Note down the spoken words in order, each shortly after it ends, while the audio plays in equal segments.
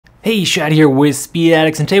Hey, Shad here with Speed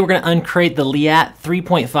Addicts, and today we're going to uncrate the Leatt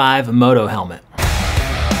 3.5 Moto helmet.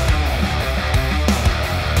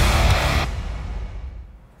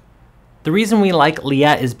 The reason we like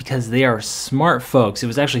Leatt is because they are smart folks. It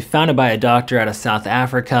was actually founded by a doctor out of South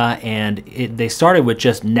Africa, and they started with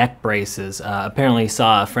just neck braces. Apparently he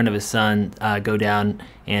saw a friend of his son go down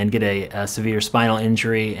and get a severe spinal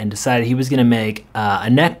injury and decided he was going to make a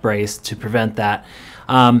neck brace to prevent that.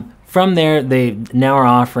 From there, they now are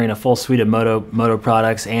offering a full suite of moto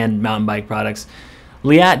products and mountain bike products.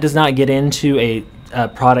 Leatt does not get into a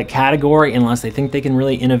product category unless they think they can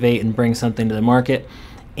really innovate and bring something to the market.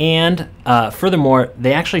 And furthermore,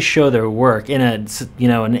 they actually show their work in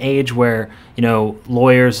an age where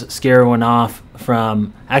lawyers scare everyone off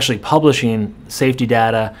from actually publishing safety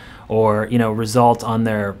data or results on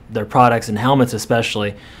their products and helmets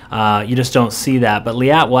especially. You just don't see that. But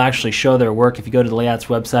Leatt will actually show their work. If you go to Leatt's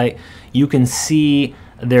website, you can see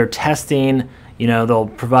their testing. They'll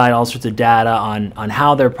provide all sorts of data on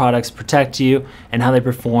how their products protect you and how they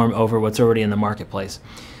perform over what's already in the marketplace.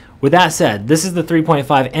 With that said, this is the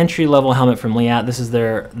 3.5 entry-level helmet from Leatt. This is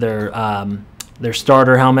their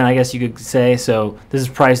starter helmet, I guess you could say. So this is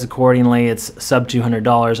priced accordingly. It's sub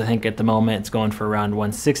 $200, I think at the moment. It's going for around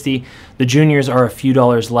 $160. The juniors are a few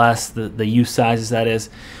dollars less, the youth sizes that is.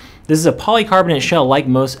 This is a polycarbonate shell like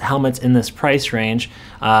most helmets in this price range,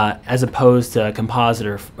 as opposed to composite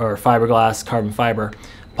or fiberglass, carbon fiber.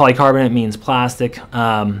 Polycarbonate means plastic,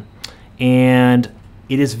 and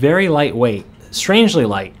it is very lightweight, strangely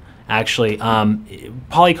light. Actually,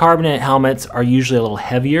 polycarbonate helmets are usually a little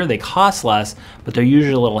heavier. They cost less, but they're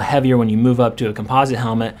usually a little heavier when you move up to a composite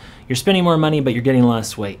helmet. You're spending more money, but you're getting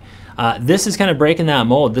less weight. This is kind of breaking that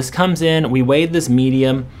mold. This comes in, we weighed this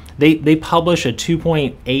medium. They publish a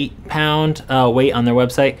 2.8 pound weight on their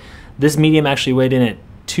website. This medium actually weighed in at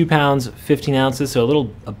 2 pounds, 15 ounces, so a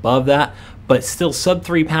little above that, but still sub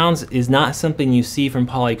 3 pounds is not something you see from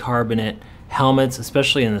polycarbonate helmets,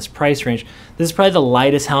 especially in this price range. This is probably the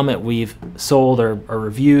lightest helmet we've sold or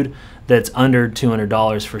reviewed that's under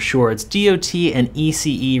 $200 for sure. It's DOT and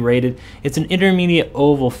ECE rated. It's an intermediate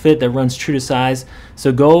oval fit that runs true to size.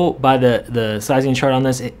 So go by the sizing chart on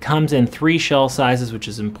this. It comes in 3 shell sizes, which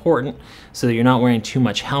is important so that you're not wearing too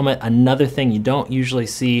much helmet. Another thing you don't usually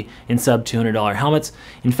see in sub $200 helmets.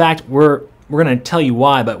 In fact, we're going to tell you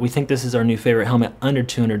why, but we think this is our new favorite helmet under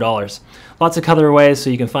 $200. Lots of colorways, so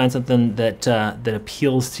you can find something that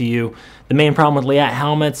appeals to you. The main problem with Leatt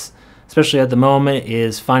helmets, especially at the moment,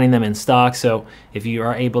 is finding them in stock. So if you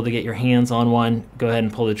are able to get your hands on one, go ahead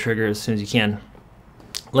and pull the trigger as soon as you can.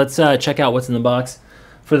 Let's check out what's in the box.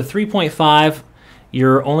 For the 3.5,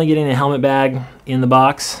 you're only getting a helmet bag in the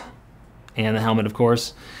box, and the helmet, of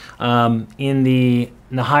course. In the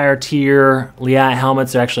higher tier Leatt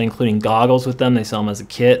helmets, they're actually including goggles with them. They sell them as a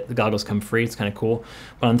kit. The goggles come free. It's kind of cool.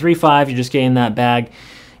 But on 3.5, you're just getting that bag.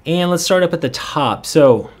 And let's start up at the top.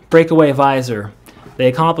 So breakaway visor. They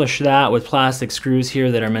accomplish that with plastic screws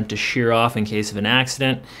here that are meant to shear off in case of an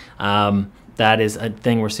accident. That is a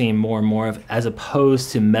thing we're seeing more and more of, as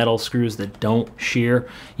opposed to metal screws that don't shear.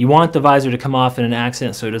 You want the visor to come off in an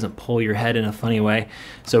accident so it doesn't pull your head in a funny way.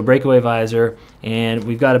 So breakaway visor, and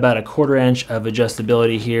we've got about a 1/4 inch of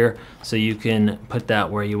adjustability here, so you can put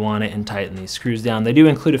that where you want it and tighten these screws down. They do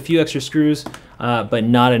include a few extra screws, but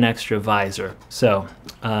not an extra visor. So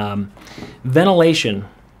ventilation.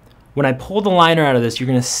 When I pull the liner out of this, you're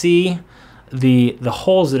going to see the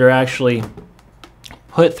holes that are actually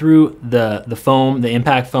put through the foam, the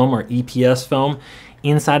impact foam or EPS foam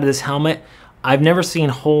inside of this helmet. I've never seen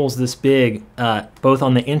holes this big, both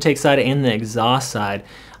on the intake side and the exhaust side.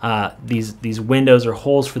 These windows are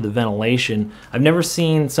holes for the ventilation. I've never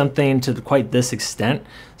seen something to quite this extent.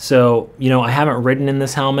 So, I haven't ridden in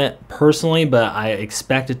this helmet personally, but I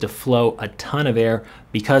expect it to flow a ton of air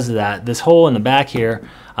because of that. This hole in the back here,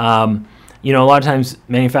 a lot of times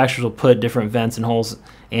manufacturers will put different vents and holes,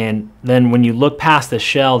 and then when you look past the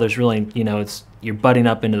shell, there's really, you're butting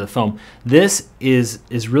up into the foam. This is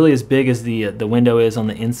really as big as the window is on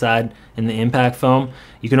the inside in the impact foam.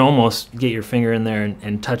 You can almost get your finger in there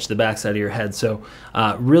and touch the backside of your head. So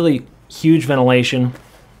really huge ventilation.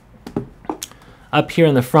 Up here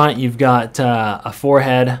in the front, you've got a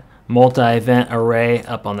forehead multi-vent array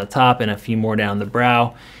up on the top and a few more down the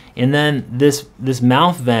brow. And then this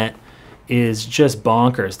mouth vent is just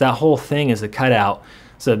bonkers. That whole thing is a cutout.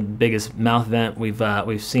 It's the biggest mouth vent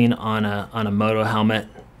we've seen on a moto helmet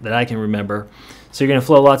that I can remember. So you're going to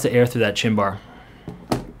flow lots of air through that chin bar.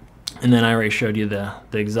 And then I already showed you the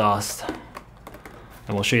exhaust,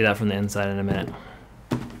 and we'll show you that from the inside in a minute.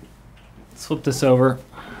 Let's flip this over.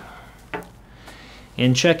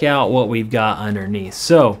 and check out what we've got underneath.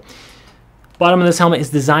 So, bottom of this helmet is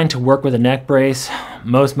designed to work with a neck brace.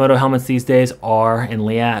 Most moto helmets these days are, and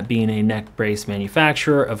Leatt being a neck brace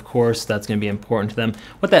manufacturer, of course, that's going to be important to them.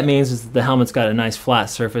 What that means is that the helmet's got a nice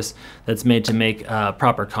flat surface that's made to make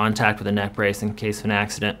proper contact with a neck brace in case of an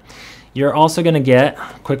accident. You're also going to get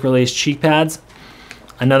quick release cheek pads.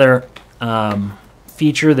 Another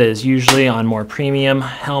feature that is usually on more premium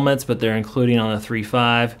helmets, but they're including on the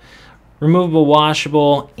 3.5. Removable,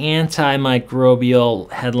 washable,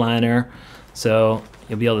 antimicrobial headliner. So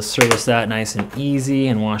you'll be able to service that nice and easy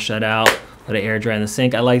and wash that out, let it air dry in the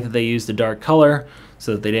sink. I like that they used a dark color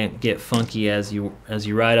so that they didn't get funky as you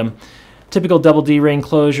ride them. Typical double D-ring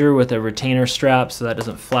closure with a retainer strap so that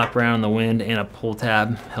doesn't flap around in the wind, and a pull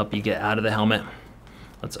tab help you get out of the helmet.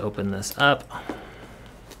 Let's open this up.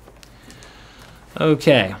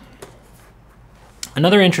 Okay.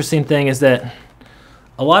 Another interesting thing is that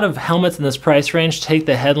a lot of helmets in this price range take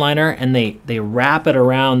the headliner and they wrap it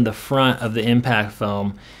around the front of the impact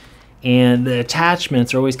foam, and the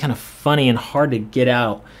attachments are always kind of funny and hard to get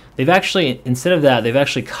out. They've actually, instead of that, they've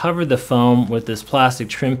actually covered the foam with this plastic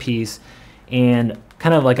trim piece, and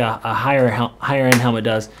kind of like a higher end helmet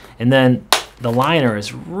does, and then the liner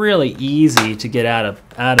is really easy to get out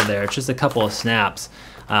of there. It's just a couple of snaps.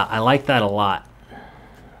 I like that a lot.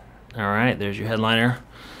 All right, there's your headliner.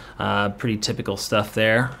 Pretty typical stuff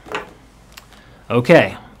there.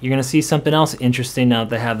 Okay, you're gonna see something else interesting now that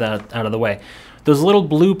they have that out of the way. Those little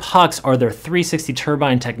blue pucks are their 360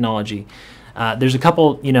 Turbine Technology. There's a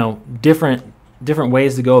couple, different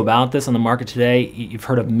ways to go about this on the market today. You've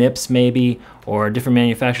heard of MIPS maybe, or different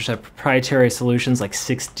manufacturers have proprietary solutions like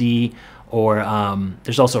 6D, or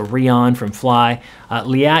there's also Rheon from Fly.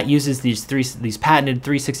 Leatt uses these patented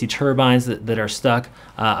 360 turbines that are stuck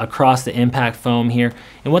across the impact foam here.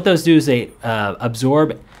 And what those do is they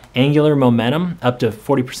absorb angular momentum up to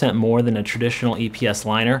 40% more than a traditional EPS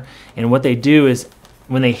liner. And what they do is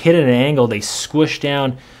when they hit at an angle, they squish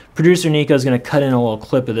down. Producer Nico is going to cut in a little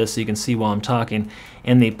clip of this so you can see while I'm talking.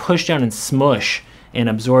 And they push down and smush and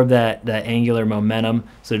absorb that angular momentum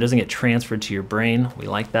so it doesn't get transferred to your brain. We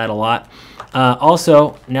like that a lot.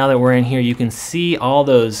 Also, now that we're in here, you can see all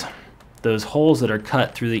those holes that are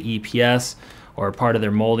cut through the EPS or part of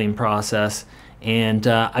their molding process. And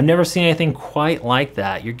I've never seen anything quite like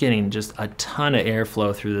that. You're getting just a ton of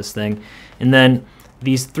airflow through this thing. And then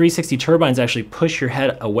these 360 turbines actually push your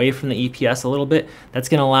head away from the EPS a little bit. That's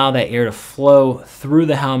going to allow that air to flow through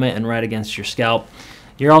the helmet and right against your scalp.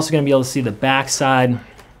 You're also going to be able to see the back side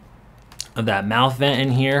of that mouth vent in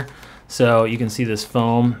here. So you can see this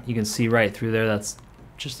foam. You can see right through there. That's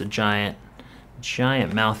just a giant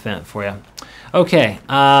mouth vent for you. Okay,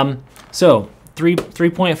 so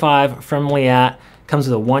 3.5 from Leatt, comes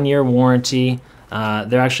with a 1-year warranty.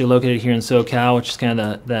 They're actually located here in SoCal, which is kind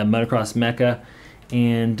of the motocross mecca.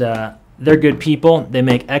 And they're good people. They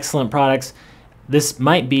make excellent products. This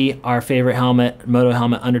might be our favorite helmet, moto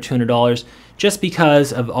helmet, under $200, just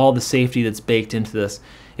because of all the safety that's baked into this.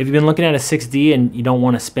 If you've been looking at a 6D and you don't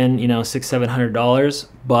want to spend, $600-700,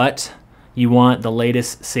 but you want the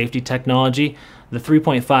latest safety technology, the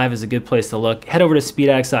 3.5 is a good place to look. Head over to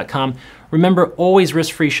speedaddicts.com. Remember, always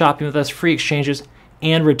risk-free shopping with us, free exchanges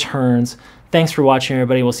and returns. Thanks for watching,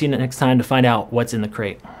 everybody. We'll see you next time to find out what's in the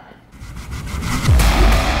crate.